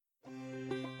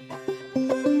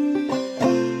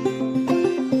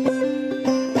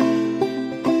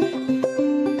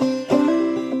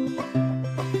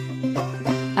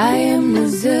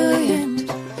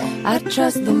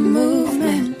trust the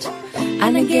movement.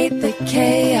 I negate the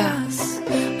chaos,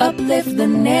 uplift the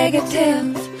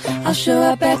negative. I'll show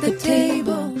up at the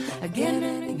table again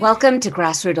and again. Welcome to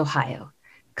Grassroot Ohio,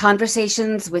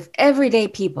 conversations with everyday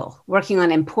people working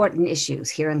on important issues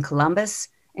here in Columbus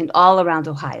and all around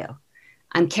Ohio.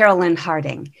 I'm Carolyn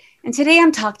Harding, and today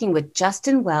I'm talking with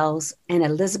Justin Wells and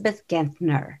Elizabeth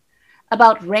Gentner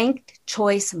about ranked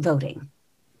choice voting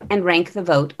and Rank the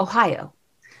Vote Ohio,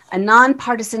 a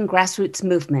nonpartisan grassroots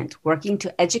movement working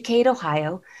to educate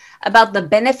Ohio about the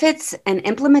benefits and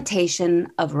implementation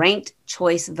of ranked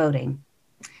choice voting.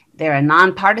 They're a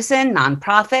nonpartisan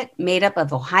nonprofit made up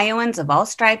of Ohioans of all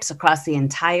stripes across the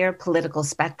entire political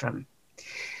spectrum.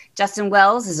 Justin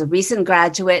Wells is a recent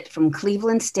graduate from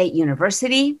Cleveland State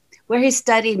University, where he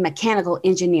studied mechanical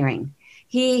engineering.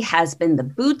 He has been the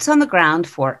boots on the ground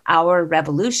for Our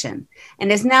Revolution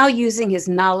and is now using his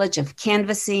knowledge of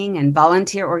canvassing and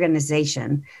volunteer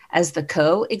organization as the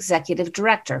co-executive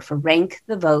director for Rank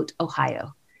the Vote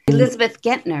Ohio. Elizabeth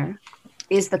Gentner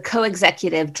is the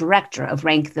co-executive director of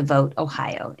Rank the Vote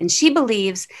Ohio, and she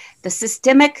believes the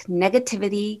systemic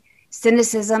negativity,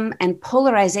 cynicism, and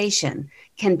polarization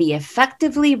can be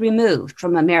effectively removed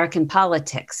from American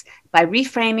politics by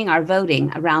reframing our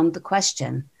voting around the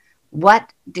question,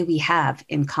 what do we have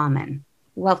in common?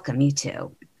 Welcome, you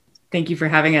two. Thank you for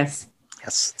having us.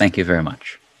 Yes, thank you very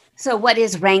much. So what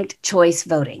is ranked choice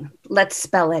voting? Let's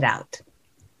spell it out.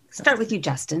 Start with you,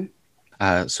 Justin.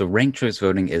 So ranked choice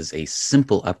voting is a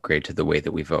simple upgrade to the way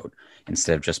that we vote.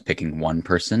 Instead of just picking one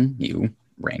person, you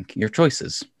rank your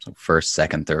choices. So first,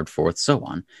 second, third, fourth, so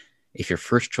on. If your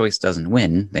first choice doesn't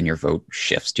win, then your vote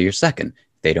shifts to your second.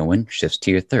 If they don't win, shifts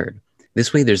to your third.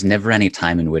 This way, there's never any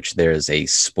time in which there is a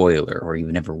spoiler or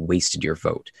you've never wasted your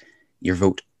vote. Your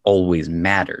vote always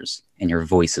matters and your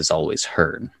voice is always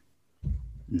heard.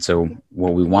 And so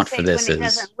what we want for this is... When it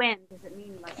doesn't win, does it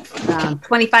mean like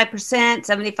 25%,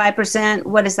 75%?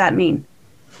 What does that mean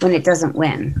when it doesn't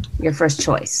win, your first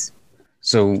choice?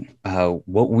 So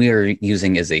what we are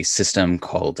using is a system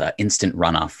called instant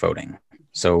runoff voting.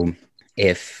 So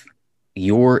if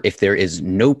there is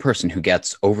no person who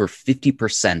gets over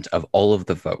 50% of all of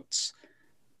the votes,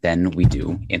 then we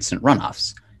do instant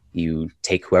runoffs. You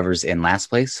take whoever's in last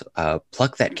place,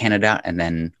 pluck that candidate out, and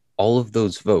then all of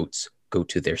those votes go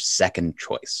to their second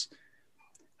choice.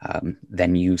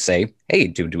 Then you say, hey,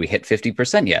 do we hit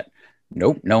 50% yet?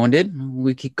 Nope, no one did.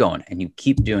 We keep going. And you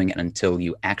keep doing it until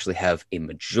you actually have a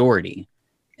majority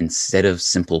instead of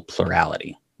simple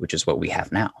plurality, which is what we have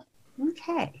now.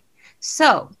 Okay.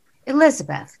 So,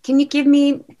 Elizabeth, can you give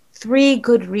me 3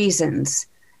 good reasons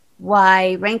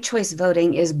why ranked choice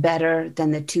voting is better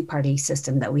than the two-party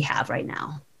system that we have right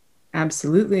now?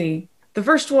 Absolutely. The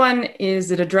first one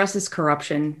is it addresses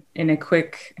corruption in a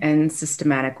quick and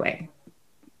systematic way.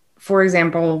 For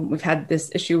example, we've had this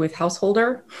issue with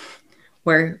Householder,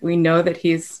 where we know that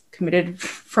he's committed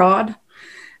fraud,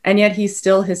 and yet he's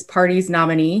still his party's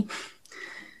nominee.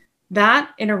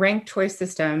 That in a ranked choice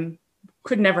system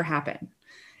could never happen.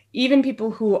 Even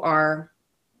people who are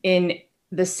in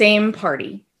the same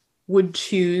party would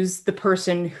choose the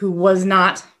person who was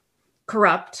not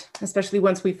corrupt, especially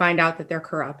once we find out that they're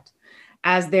corrupt,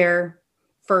 as their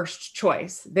first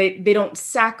choice. They don't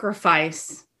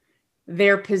sacrifice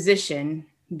their position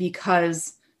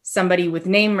because somebody with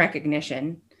name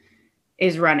recognition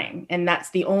is running, and that's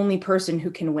the only person who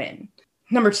can win.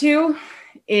 Number 2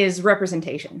 is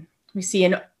representation. We see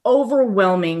an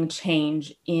overwhelming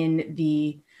change in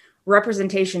the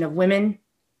representation of women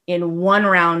in one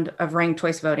round of ranked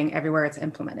choice voting everywhere it's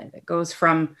implemented. It goes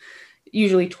from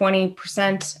usually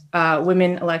 20%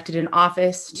 women elected in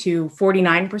office to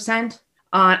 49%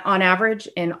 on average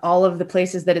in all of the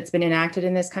places that it's been enacted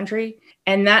in this country.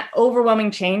 And that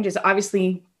overwhelming change is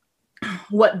obviously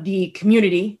what the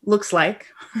community looks like,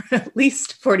 at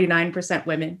least 49%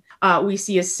 women. We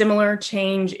see a similar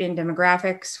change in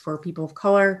demographics for people of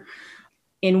color.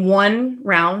 In one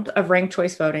round of ranked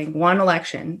choice voting, one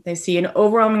election, they see an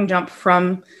overwhelming jump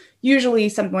from usually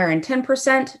somewhere in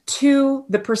 10% to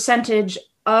the percentage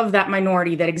of that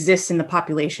minority that exists in the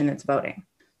population that's voting.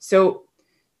 So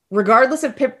regardless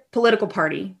of political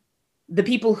party, the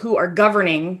people who are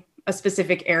governing a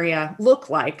specific area look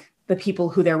like the people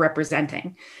who they're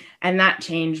representing. And that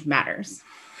change matters.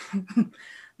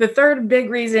 The third big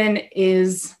reason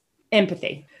is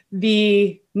empathy.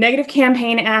 The negative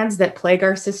campaign ads that plague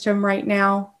our system right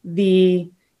now, the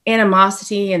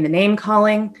animosity and the name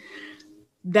calling,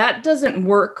 that doesn't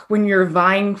work when you're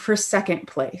vying for second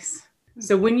place.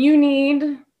 So when you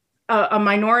need a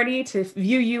minority to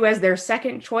view you as their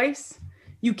second choice,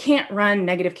 you can't run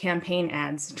negative campaign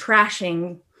ads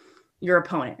trashing your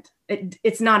opponent.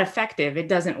 it's not effective. It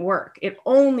doesn't work. It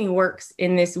only works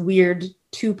in this weird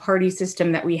two-party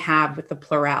system that we have with the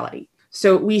plurality.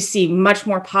 So we see much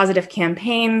more positive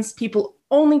campaigns, people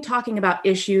only talking about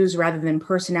issues rather than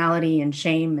personality and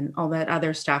shame and all that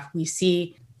other stuff. We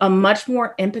see a much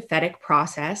more empathetic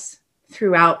process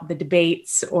throughout the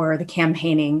debates or the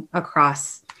campaigning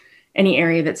across any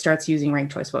area that starts using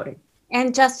ranked choice voting.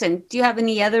 And Justin, do you have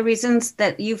any other reasons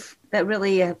that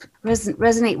really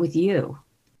resonate with you?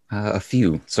 A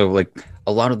few. So like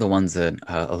a lot of the ones that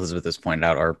Elizabeth has pointed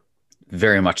out are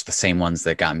very much the same ones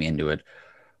that got me into it.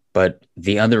 But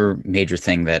the other major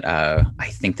thing that I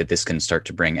think that this can start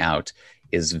to bring out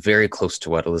is very close to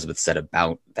what Elizabeth said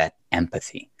about that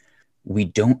empathy. We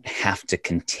don't have to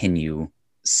continue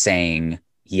saying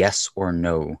yes or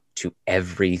no to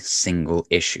every single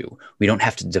issue. We don't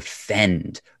have to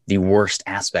defend the worst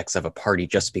aspects of a party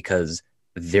just because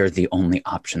they're the only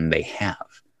option they have.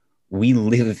 We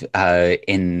live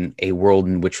in a world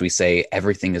in which we say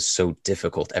everything is so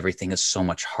difficult, everything is so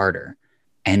much harder.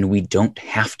 And we don't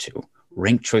have to.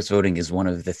 Ranked choice voting is one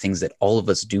of the things that all of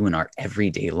us do in our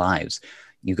everyday lives.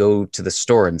 You go to the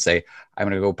store and say, I'm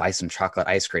going to go buy some chocolate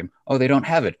ice cream. Oh, they don't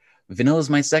have it. Vanilla is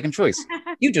my second choice.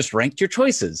 You just ranked your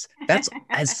choices. That's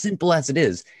as simple as it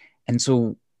is. And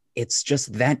so it's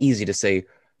just that easy to say,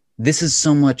 this is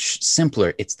so much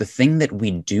simpler. It's the thing that we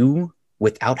do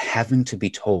without having to be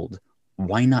told.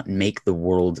 Why not make the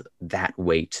world that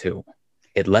way too?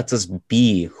 It lets us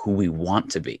be who we want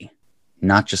to be,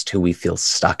 not just who we feel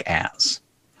stuck as.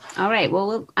 All right.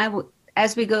 Well,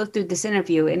 as we go through this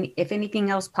interview, and if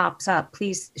anything else pops up,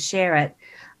 please share it.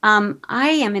 I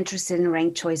am interested in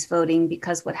ranked choice voting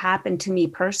because what happened to me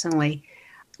personally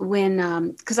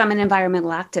when, because I'm an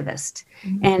environmental activist,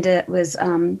 and it was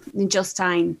Jill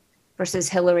Stein versus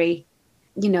Hillary.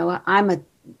 You know, I'm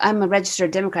a registered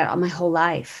Democrat all my whole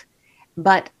life,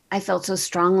 but I felt so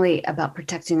strongly about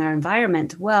protecting our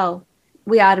environment. Well,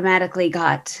 we automatically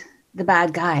got the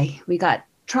bad guy. We got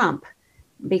Trump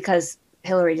because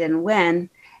Hillary didn't win.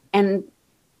 And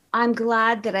I'm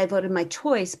glad that I voted my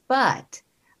choice, but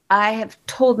I have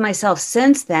told myself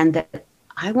since then that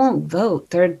I won't vote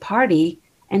third party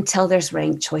until there's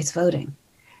ranked choice voting,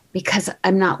 because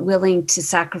I'm not willing to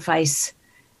sacrifice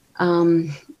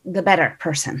the better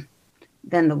person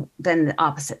than the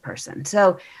opposite person.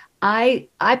 So I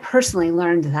personally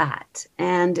learned that,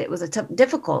 and it was a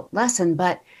difficult lesson,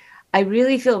 but I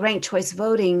really feel ranked choice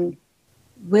voting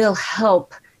will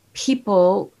help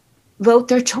people vote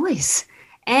their choice,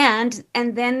 and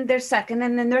then their second,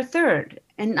 and then their third,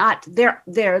 and not they're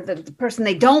the person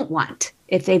they don't want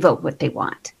if they vote what they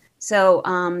want. So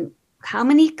how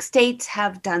many states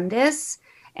have done this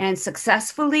and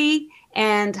successfully,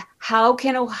 and how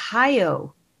can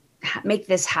Ohio make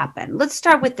this happen? Let's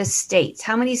start with the states.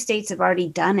 How many states have already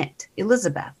done it?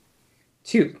 Elizabeth?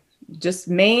 2, just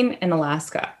Maine and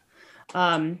Alaska.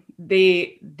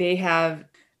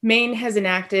 Maine has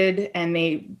enacted, and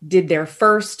they did their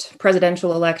first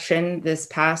presidential election this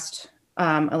past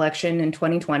election in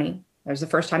 2020. That was the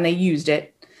first time they used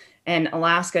it. And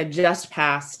Alaska just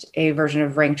passed a version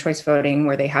of ranked choice voting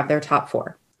where they have their top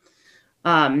 4.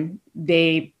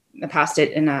 They passed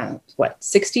it in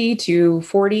 60 to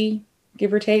 40,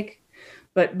 give or take.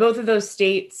 But both of those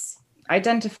states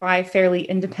identify fairly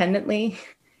independently,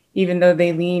 even though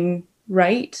they lean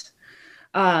right.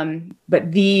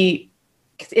 But the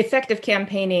effective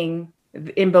campaigning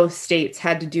in both states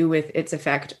had to do with its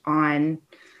effect on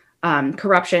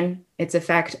corruption, its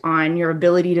effect on your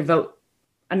ability to vote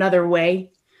another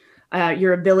way,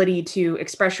 your ability to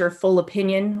express your full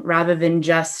opinion rather than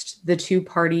just the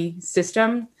two-party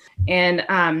system.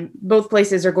 And both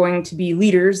places are going to be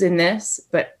leaders in this,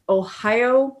 but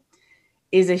Ohio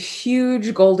is a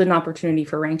huge golden opportunity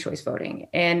for ranked choice voting.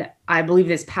 And I believe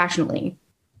this passionately,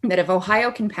 that if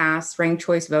Ohio can pass ranked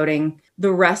choice voting,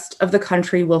 the rest of the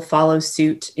country will follow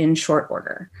suit in short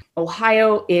order.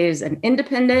 Ohio is an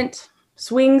independent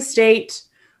swing state.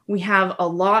 We have a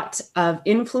lot of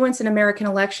influence in American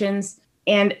elections.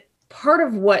 And part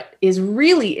of what is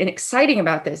really exciting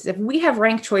about this, if we have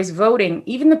ranked choice voting,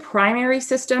 even the primary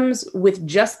systems with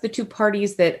just the two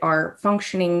parties that are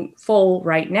functioning full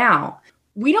right now,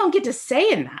 we don't get to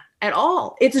say in that at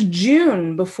all. It's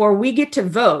June before we get to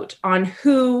vote on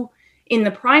who in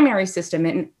the primary system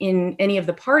in any of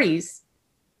the parties,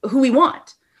 who we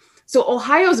want. So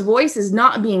Ohio's voice is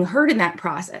not being heard in that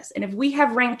process. And if we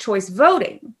have ranked choice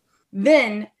voting,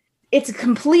 then it's a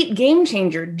complete game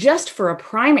changer just for a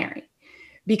primary,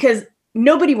 because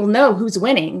nobody will know who's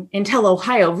winning until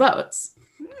Ohio votes.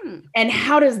 And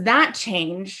how does that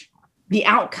change the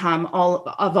outcome all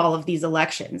of these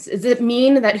elections? Does it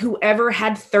mean that whoever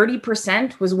had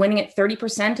 30% was winning at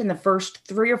 30% in the first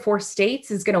 3 or 4 states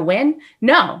is going to win?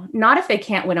 No, not if they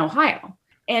can't win Ohio.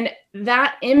 And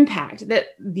that impact, that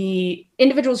the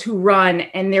individuals who run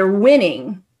and they're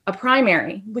winning a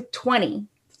primary with 20,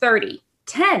 30,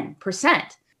 10%,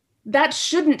 that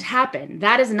shouldn't happen.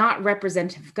 That is not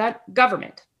representative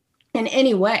government in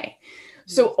any way.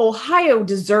 So Ohio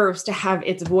deserves to have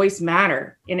its voice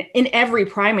matter in every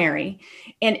primary,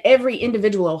 and every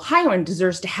individual Ohioan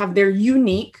deserves to have their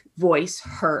unique voice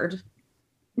heard,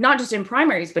 not just in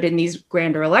primaries, but in these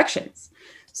grander elections.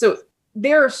 So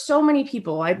there are so many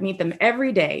people, I meet them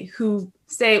every day, who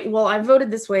say, well, I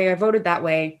voted this way, I voted that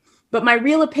way, but my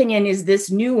real opinion is this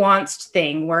nuanced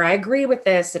thing where I agree with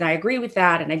this and I agree with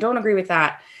that and I don't agree with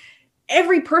that.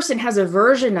 Every person has a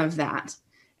version of that.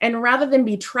 And rather than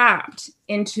be trapped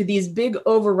into these big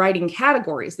overriding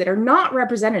categories that are not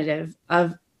representative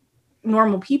of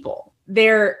normal people,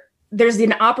 there's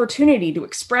an opportunity to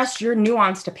express your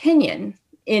nuanced opinion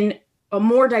in a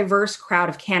more diverse crowd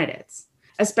of candidates,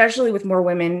 especially with more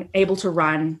women able to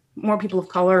run, more people of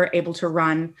color able to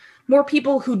run, more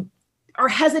people who are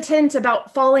hesitant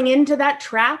about falling into that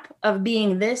trap of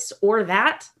being this or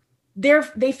that.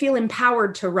 They feel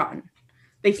empowered to run.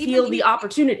 They feel the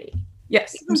opportunity.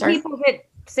 Yes, I'm sorry. People that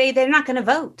say they're not going to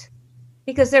vote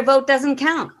because their vote doesn't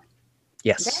count.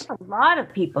 Yes. There's a lot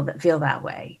of people that feel that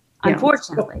way,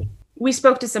 unfortunately. We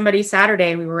spoke to somebody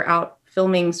Saturday. We were out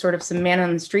filming sort of some man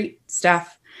on the street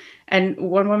stuff. And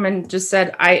one woman just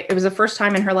said, it was the first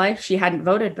time in her life she hadn't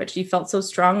voted, but she felt so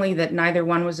strongly that neither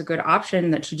one was a good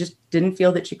option that she just didn't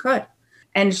feel that she could.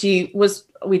 And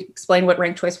we explained what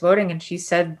ranked choice voting, and she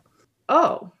said,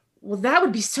 oh, well, that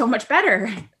would be so much better.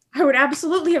 I would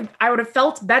have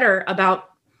felt better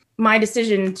about my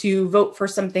decision to vote for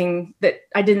something that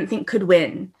I didn't think could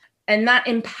win. And that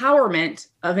empowerment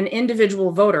of an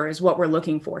individual voter is what we're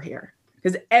looking for here,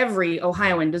 because every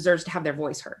Ohioan deserves to have their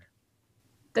voice heard.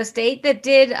 The state that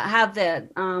did have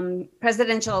the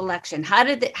presidential election, how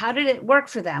did it work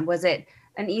for them? Was it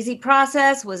an easy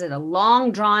process? Was it a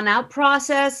long, drawn out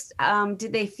process?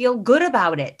 Did they feel good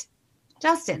about it?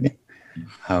 Justin?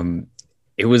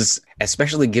 It was,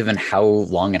 especially given how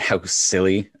long and how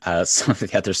silly some of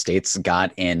the other states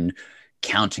got in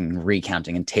counting,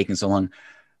 recounting, and taking so long.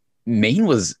 Maine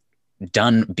was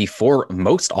done before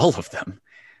most all of them.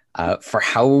 For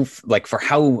how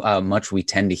much we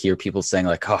tend to hear people saying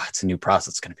like, oh, it's a new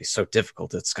process, it's going to be so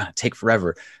difficult, it's going to take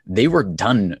forever. They were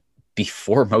done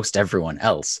before most everyone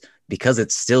else because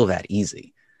it's still that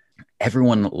easy.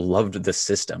 Everyone loved the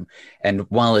system. And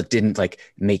while it didn't like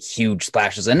make huge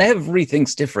splashes and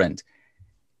everything's different,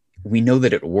 we know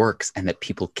that it works and that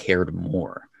people cared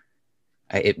more.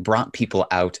 It brought people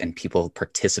out and people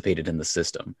participated in the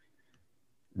system.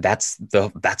 That's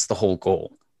the whole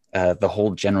goal. The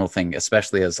whole general thing,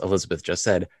 especially as Elizabeth just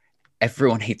said,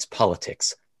 everyone hates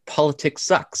politics. Politics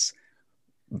sucks.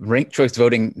 Ranked choice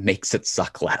voting makes it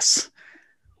suck less.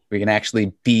 We can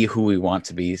actually be who we want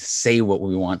to be, say what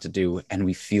we want to do, and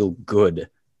we feel good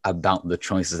about the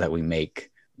choices that we make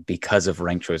because of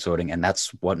ranked choice voting. And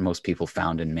that's what most people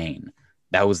found in Maine.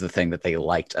 That was the thing that they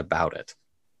liked about it.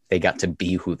 They got to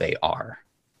be who they are.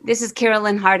 This is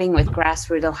Carolyn Harding with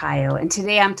Grassroot Ohio, and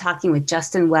today I'm talking with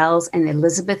Justin Wells and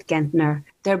Elizabeth Gentner.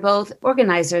 They're both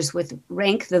organizers with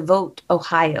Rank the Vote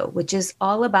Ohio, which is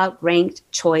all about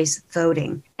ranked choice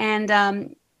voting.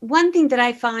 And one thing that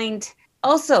I find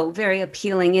also very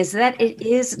appealing is that it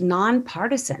is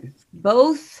nonpartisan.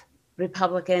 Both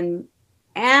Republican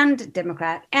and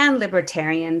Democrat and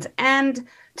libertarians and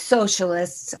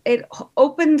socialists, it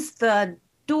opens the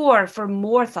door for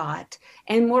more thought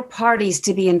and more parties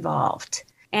to be involved.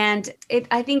 And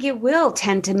I think it will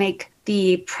tend to make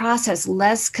the process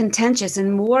less contentious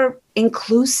and more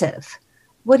inclusive.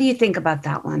 What do you think about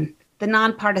that one? The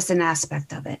nonpartisan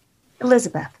aspect of it.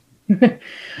 Elizabeth.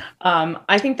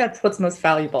 I think that's what's most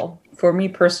valuable. For me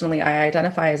personally, I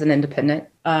identify as an independent.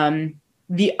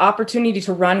 The opportunity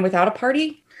to run without a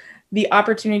party, the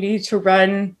opportunity to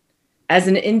run as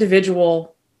an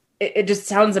individual, it just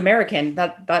sounds American.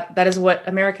 That is what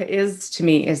America is to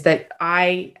me, is that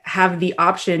I have the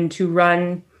option to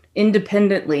run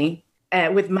independently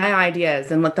with my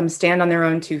ideas and let them stand on their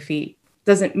own 2 feet.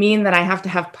 Doesn't mean that I have to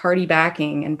have party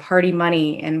backing and party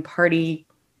money and party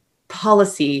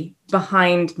policy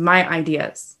behind my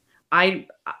ideas. I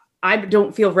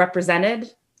don't feel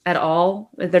represented at all.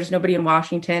 There's nobody in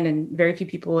Washington and very few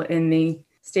people in the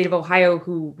state of Ohio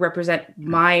who represent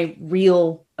my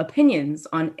real opinions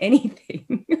on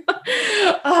anything.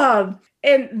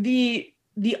 And the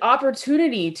the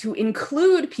opportunity to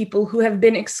include people who have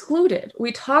been excluded.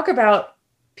 We talk about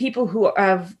people who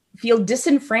feel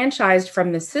disenfranchised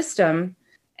from the system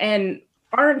and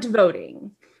aren't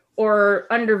voting or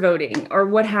undervoting or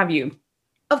what have you.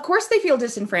 Of course they feel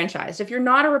disenfranchised. If you're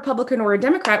not a Republican or a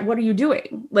Democrat, what are you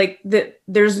doing? Like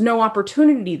there's no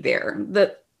opportunity there.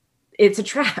 That it's a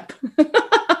trap.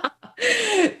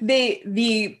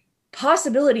 The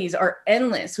possibilities are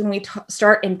endless when we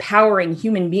start empowering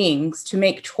human beings to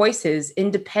make choices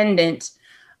independent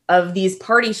of these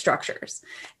party structures.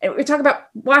 And we talk about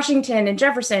Washington and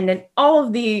Jefferson and all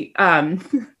of the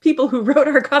people who wrote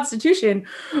our Constitution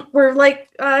were like,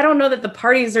 I don't know that the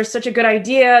parties are such a good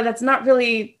idea. That's not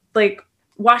really like,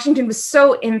 Washington was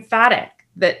so emphatic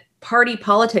that party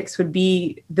politics would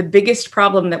be the biggest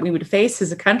problem that we would face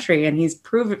as a country. And he's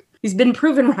been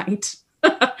proven right.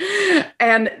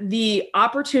 And the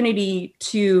opportunity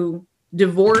to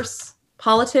divorce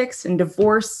politics and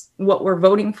divorce what we're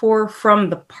voting for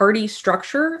from the party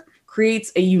structure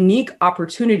creates a unique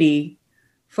opportunity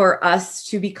for us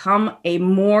to become a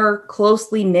more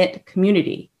closely knit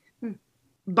community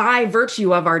by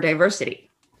virtue of our diversity.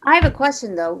 I have a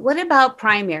question though. What about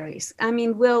primaries? I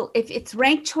mean, if it's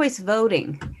ranked choice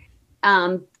voting,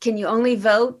 can you only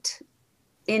vote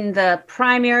in the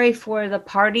primary for the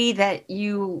party that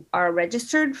you are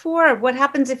registered for? Or what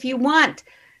happens if you want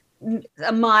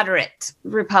a moderate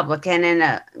Republican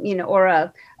and or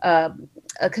a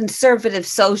conservative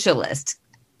socialist?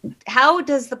 How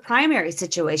does the primary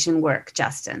situation work,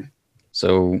 Justin?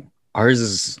 So ours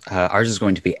is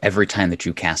going to be every time that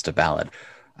you cast a ballot.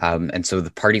 And so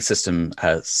the party system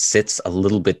sits a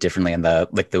little bit differently, and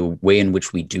the way in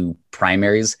which we do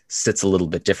primaries sits a little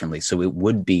bit differently. So it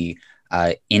would be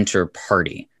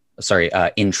intra-party, because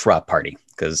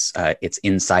it's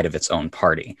inside of its own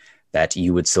party that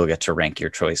you would still get to rank your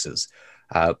choices.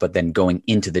 But then going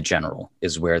into the general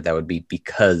is where that would be,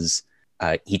 because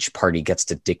each party gets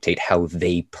to dictate how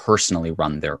they personally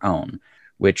run their own,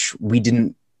 which we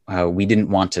didn't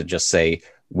want to just say,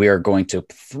 we are going to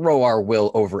throw our will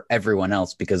over everyone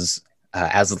else, because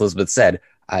as Elizabeth said,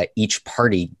 each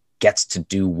party gets to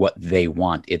do what they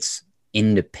want. It's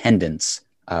independence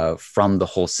from the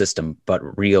whole system,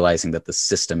 but realizing that the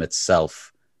system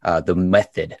itself, the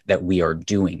method that we are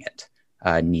doing it,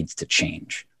 needs to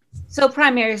change. So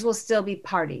primaries will still be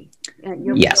party.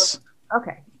 Yes.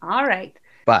 Okay. All right.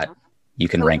 But you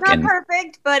can rank it's in. Not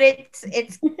perfect, but it's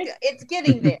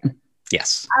getting there.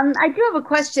 Yes. I do have a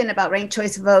question about ranked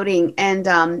choice voting,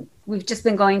 and we've just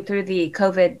been going through the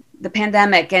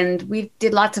pandemic, and we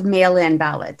did lots of mail-in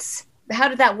ballots. How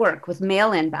did that work with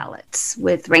mail-in ballots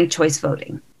with ranked choice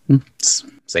voting?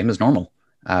 Same as normal.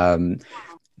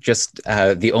 Just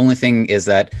the only thing is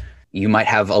that you might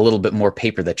have a little bit more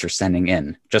paper that you're sending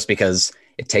in, just because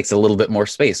it takes a little bit more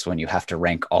space when you have to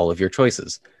rank all of your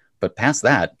choices. But past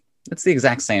that, it's the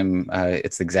exact same.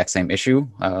 It's the exact same issue,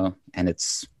 and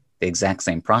it's the exact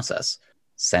same process.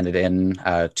 Send it in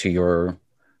to your,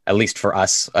 at least for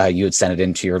us, you would send it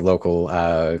into your local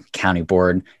county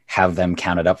board, have them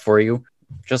count it up for you,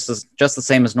 just the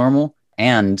same as normal.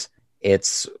 And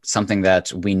it's something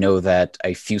that we know that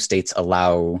a few states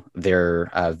allow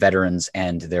their veterans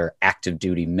and their active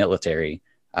duty military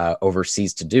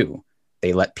overseas to do.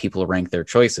 They let people rank their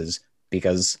choices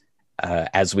because,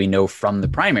 as we know from the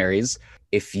primaries,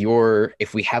 if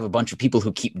we have a bunch of people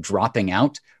who keep dropping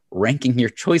out, ranking your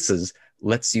choices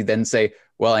lets you then say,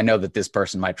 well, I know that this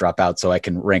person might drop out, so I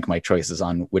can rank my choices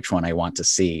on which one I want to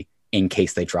see in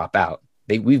case they drop out.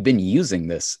 We've been using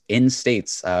this in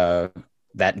states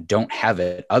that don't have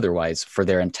it otherwise for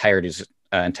their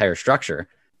entire structure,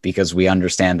 because we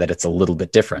understand that it's a little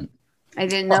bit different. I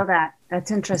didn't know that.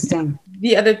 That's interesting.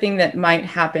 The other thing that might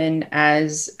happen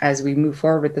as we move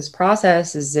forward with this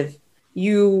process is if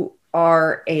you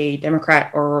are a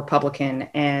Democrat or a Republican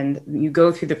and you go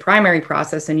through the primary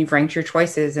process and you've ranked your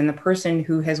choices, and the person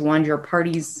who has won your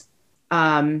party's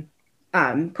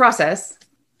process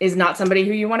is not somebody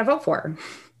who you want to vote for.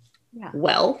 Yeah.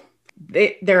 Well,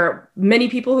 there are many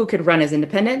people who could run as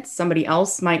independents. Somebody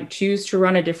else might choose to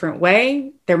run a different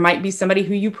way. There might be somebody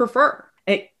who you prefer.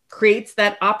 It creates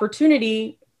that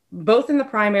opportunity both in the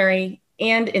primary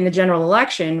and in the general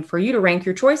election for you to rank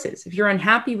your choices. If you're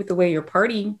unhappy with the way your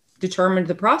party determined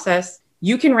the process,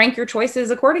 you can rank your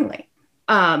choices accordingly.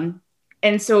 And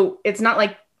so it's not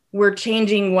like we're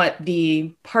changing what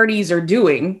the parties are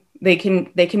doing. They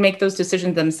can make those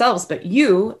decisions themselves, but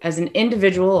you as an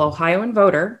individual Ohioan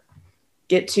voter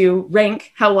get to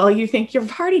rank how well you think your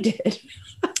party did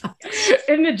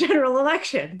in the general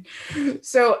election.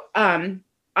 So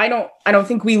I don't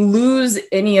think we lose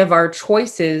any of our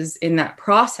choices in that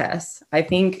process. I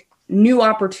think new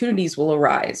opportunities will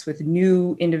arise with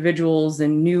new individuals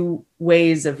and new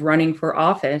ways of running for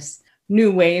office,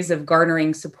 new ways of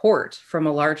garnering support from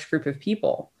a large group of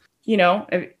people. You know,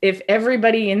 if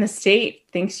everybody in the state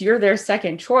thinks you're their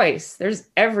second choice, there's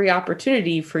every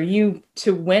opportunity for you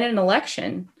to win an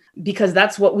election because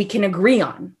that's what we can agree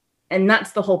on. And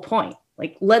that's the whole point.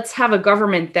 Like, let's have a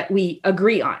government that we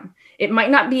agree on. It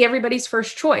might not be everybody's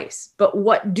first choice, but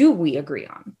what do we agree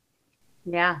on?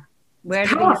 Yeah. Where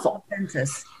It's do we have powerful.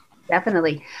 consensus?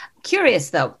 Definitely. Curious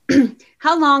though,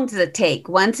 how long does it take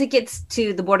once it gets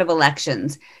to the Board of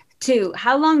Elections to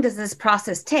how long does this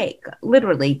process take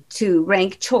literally to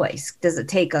rank choice? Does it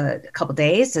take a couple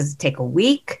days? Does it take a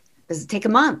week? Does it take a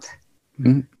month?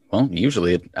 Well,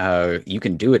 usually you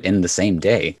can do it in the same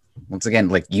day. Once again,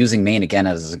 like using Maine again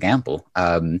as an example,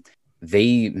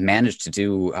 they managed to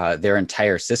do their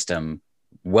entire system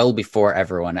well before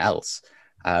everyone else.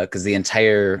 Because the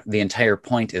entire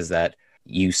point is that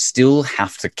you still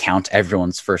have to count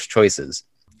everyone's first choices.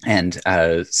 And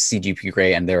CGP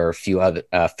Grey, and there are a few other,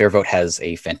 Fair Vote has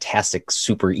a fantastic,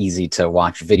 super easy to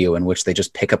watch video in which they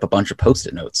just pick up a bunch of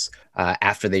Post-it notes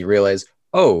after they realize,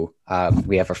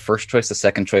 we have a first choice, a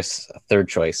second choice, a third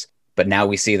choice. But now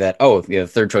we see that, the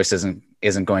third choice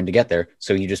isn't going to get there.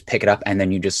 So you just pick it up and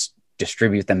then you just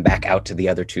distribute them back out to the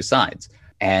other two sides.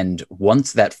 And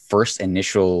once that first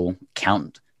initial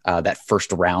count, that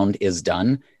first round is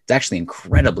done, it's actually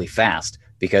incredibly fast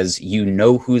because you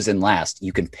know who's in last.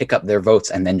 You can pick up their votes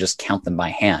and then just count them by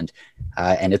hand.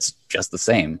 And it's just the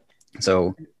same.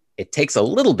 So it takes a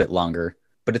little bit longer,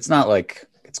 but it's not like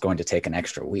it's going to take an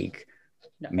extra week.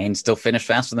 No. Maine still finished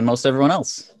faster than most everyone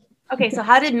else. Okay, so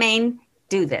how did Maine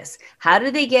do this? How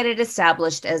did they get it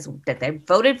established as that they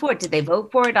voted for it? Did they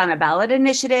vote for it on a ballot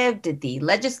initiative? Did the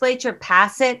legislature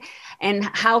pass it? And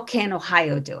how can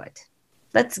Ohio do it?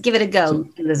 Let's give it a go,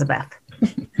 Elizabeth.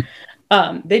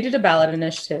 They did a ballot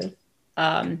initiative.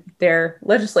 Their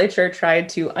legislature tried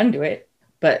to undo it,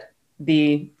 but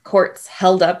the courts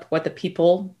held up what the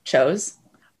people chose.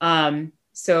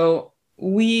 So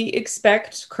we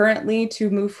expect currently to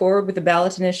move forward with the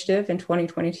ballot initiative in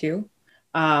 2022.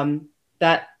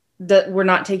 That we're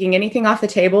not taking anything off the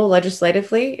table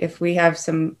legislatively. If we have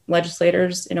some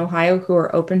legislators in Ohio who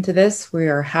are open to this, we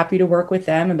are happy to work with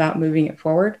them about moving it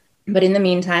forward. But in the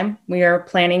meantime, we are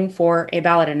planning for a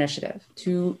ballot initiative.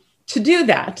 To do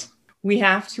that, we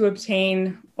have to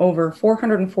obtain over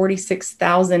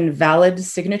 446,000 valid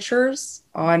signatures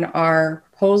on our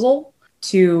proposal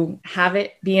to have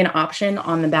it be an option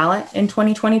on the ballot in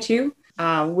 2022.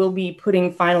 We'll be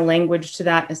putting final language to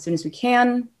that as soon as we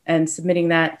can and submitting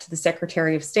that to the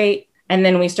Secretary of State. And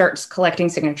then we start collecting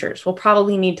signatures. We'll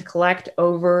probably need to collect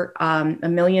over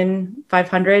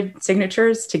 1,500,000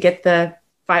 signatures to get the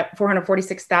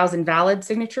 446,000 valid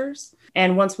signatures.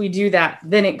 And once we do that,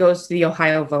 then it goes to the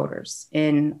Ohio voters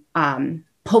in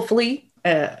hopefully,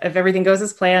 if everything goes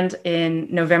as planned,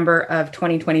 in November of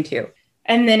 2022.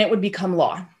 And then it would become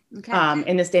law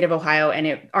in the state of Ohio.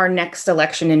 And our next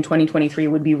election in 2023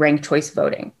 would be ranked choice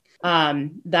voting.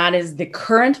 That is the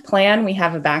current plan. We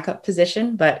have a backup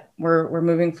position, but we're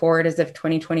moving forward as if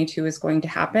 2022 is going to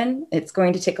happen. It's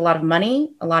going to take a lot of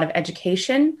money, a lot of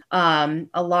education, a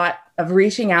lot of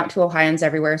reaching out to Ohioans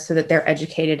everywhere so that they're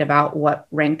educated about what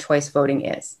ranked choice voting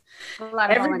is.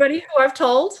 Everybody who I've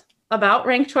told about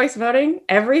ranked choice voting,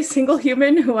 every single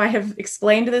human who I have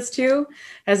explained this to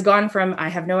has gone from, I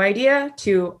have no idea,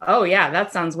 to, oh yeah,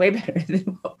 that sounds way better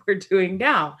than what we're doing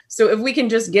now. So if we can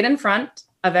just get in front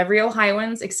of every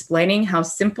Ohioans explaining how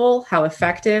simple, how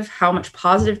effective, how much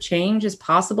positive change is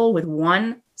possible with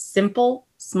one simple,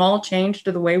 small change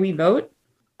to the way we vote,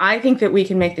 I think that we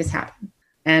can make this happen.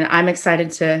 And I'm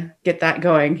excited to get that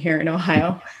going here in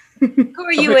Ohio. Who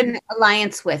are you in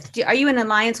alliance with? Are you in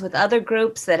alliance with other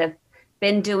groups that have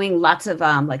been doing lots of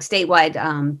like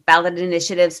statewide ballot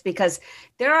initiatives? Because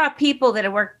there are people that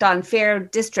have worked on fair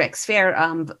districts, fair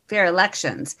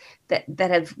elections that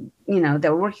have,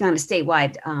 they're working on a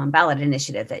statewide ballot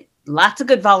initiative. That lots of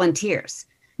good volunteers.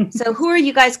 So who are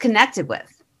you guys connected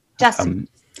with, Justin?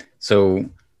 So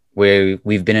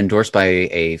we've been endorsed by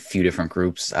a few different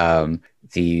groups.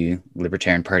 The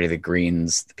Libertarian Party, the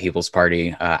Greens, the People's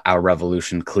Party, Our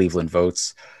Revolution, Cleveland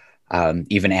Votes.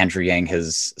 Even Andrew Yang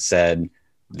has said,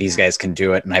 these guys can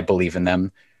do it, and I believe in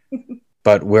them.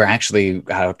 But we're actually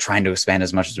trying to expand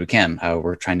as much as we can.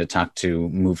 We're trying to talk to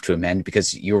Move to Amend,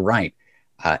 because you're right.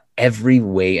 Every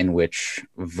way in which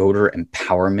voter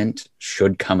empowerment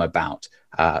should come about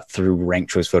through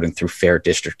ranked choice voting, through fair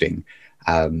districting,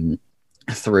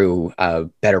 through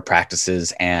better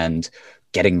practices and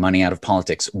getting money out of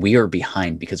politics. We are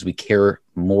behind because we care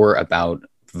more about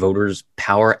voters'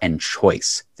 power and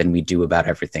choice than we do about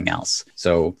everything else.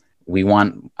 So we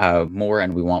want more,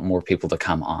 and we want more people to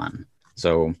come on.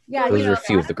 So those are a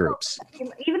few of the groups.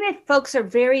 Even if folks are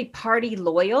very party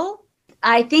loyal,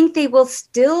 I think they will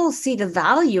still see the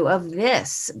value of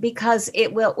this, because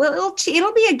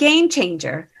it'll be a game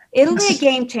changer. It'll be a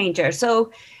game changer.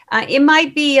 So it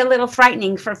might be a little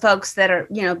frightening for folks that are,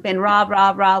 been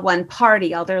rah, one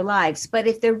party all their lives. But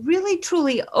if they're really,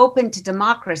 truly open to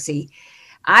democracy,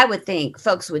 I would think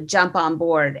folks would jump on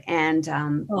board and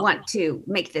want to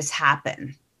make this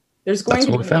happen. There's going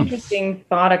to be an interesting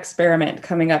thought experiment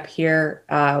coming up here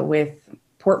with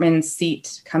Portman's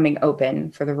seat coming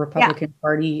open for the Republican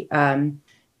Party.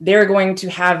 They're going to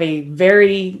have a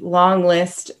very long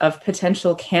list of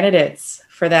potential candidates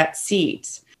for that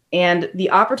seat. And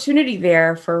the opportunity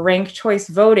there for ranked choice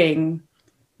voting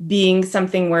being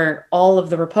something where all of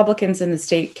the Republicans in the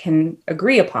state can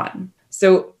agree upon.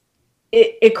 So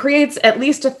it creates at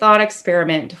least a thought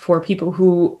experiment for people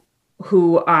who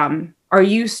are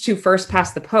used to first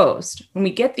past the post. When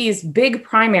we get these big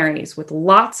primaries with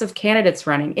lots of candidates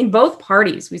running in both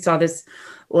parties, we saw this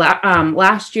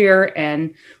last year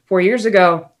and 4 years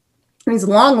ago, these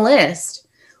long lists.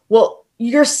 Well,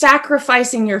 you're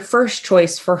sacrificing your first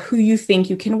choice for who you think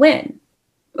you can win,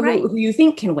 right? Who you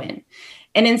think can win.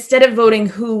 And instead of voting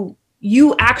who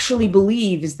you actually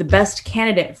believe is the best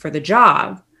candidate for the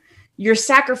job, you're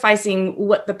sacrificing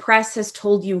what the press has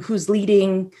told you who's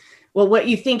leading. Well, what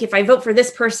you think, if I vote for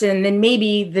this person, then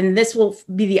this will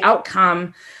be the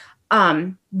outcome.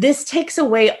 This takes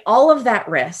away all of that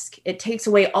risk. It takes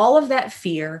away all of that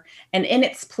fear. And in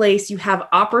its place, you have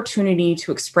opportunity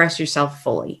to express yourself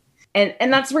fully.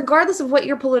 And that's regardless of what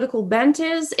your political bent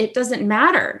is, it doesn't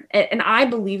matter. And I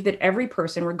believe that every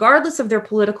person, regardless of their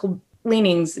political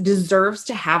leanings, deserves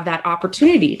to have that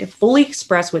opportunity to fully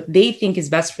express what they think is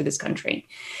best for this country.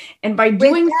 And by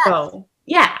doing so,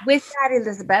 with that,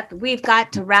 Elizabeth, we've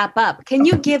got to wrap up. Can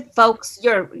you give folks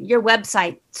your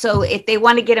website so if they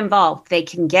want to get involved, they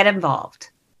can get involved?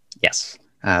 Yes.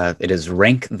 It is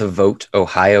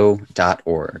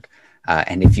rankthevoteohio.org.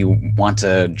 And if you want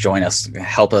to join us,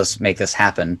 help us make this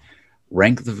happen,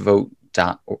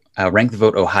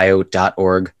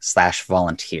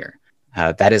 rankthevoteohio.org/volunteer.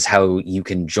 That is how you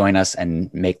can join us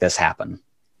and make this happen.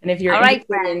 And if you're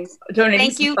interested in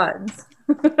donating some funds.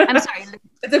 I'm sorry.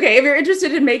 It's okay. If you're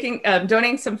interested in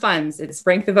donating some funds, it's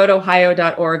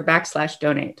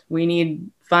rankthevoteohio.org/donate. We need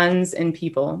funds and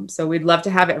people. So we'd love to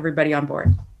have everybody on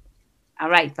board. All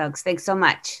right, folks. Thanks so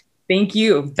much. Thank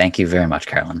you. Thank you very much,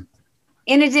 Carolyn.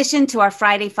 In addition to our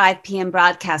Friday 5 p.m.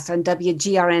 broadcast on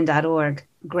WGRN.org,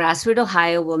 Grassroot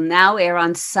Ohio will now air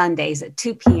on Sundays at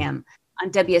 2 p.m. on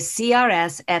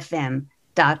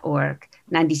WCRSFM.org,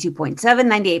 92.7,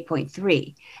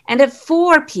 98.3, and at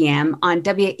 4 p.m. on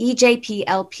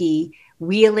WEJP-LP,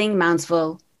 Wheeling,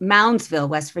 Moundsville,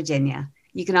 West Virginia.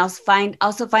 You can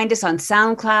also find us on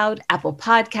SoundCloud, Apple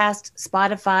Podcasts,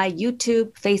 Spotify,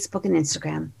 YouTube, Facebook, and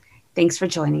Instagram. Thanks for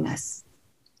joining us.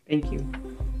 Thank you.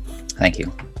 Thank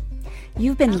you.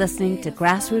 You've been listening to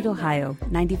Grassroot Ohio,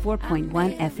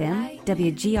 94.1 FM,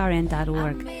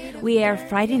 WGRN.org. We air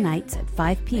Friday nights at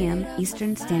 5 p.m.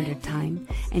 Eastern Standard Time,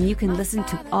 and you can listen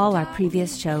to all our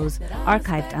previous shows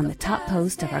archived on the top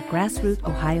post of our Grassroot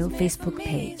Ohio Facebook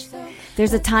page.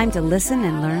 There's a time to listen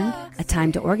and learn, a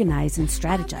time to organize and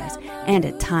strategize, and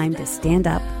a time to stand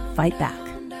up, fight back.